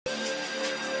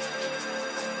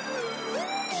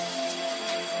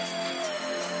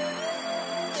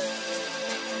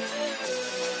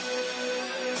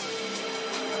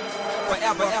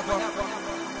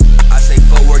I say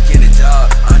fuck working a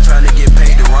job, I'm trying to get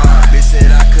paid to rhyme. Bitch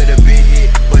said I could've been hit,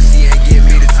 but she ain't give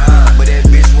me the time. But that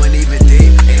bitch wasn't even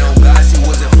dead, ain't on God, she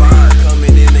wasn't fine.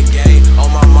 Coming in the game, on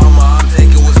my mama, I'm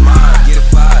taking what's mine. Get a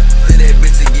 5, flip that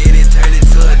bitch again and turn it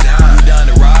to a dime. You down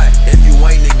to ride, if you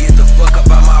ain't to get the fuck up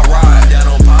out my ride. Down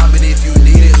on palm, but if you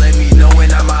need it, let me know when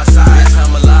I'm outside. Bitch,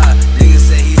 I'm alive, niggas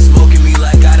say he smoking me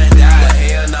like I done died. But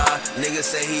hell nah, niggas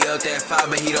say he up that 5,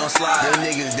 but he don't slide. Them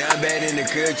niggas down bad in the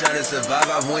crib trying to survive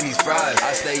off Wendy's fries.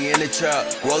 I stay in the trap,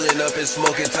 rolling up and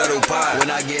smoking turtle pie.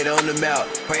 When I get on the mount,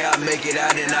 pray I make it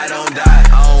out and I don't die.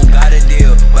 I don't got a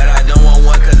deal, but I don't want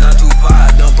one cause I'm too far.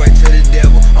 Don't pray to the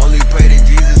devil, only pray to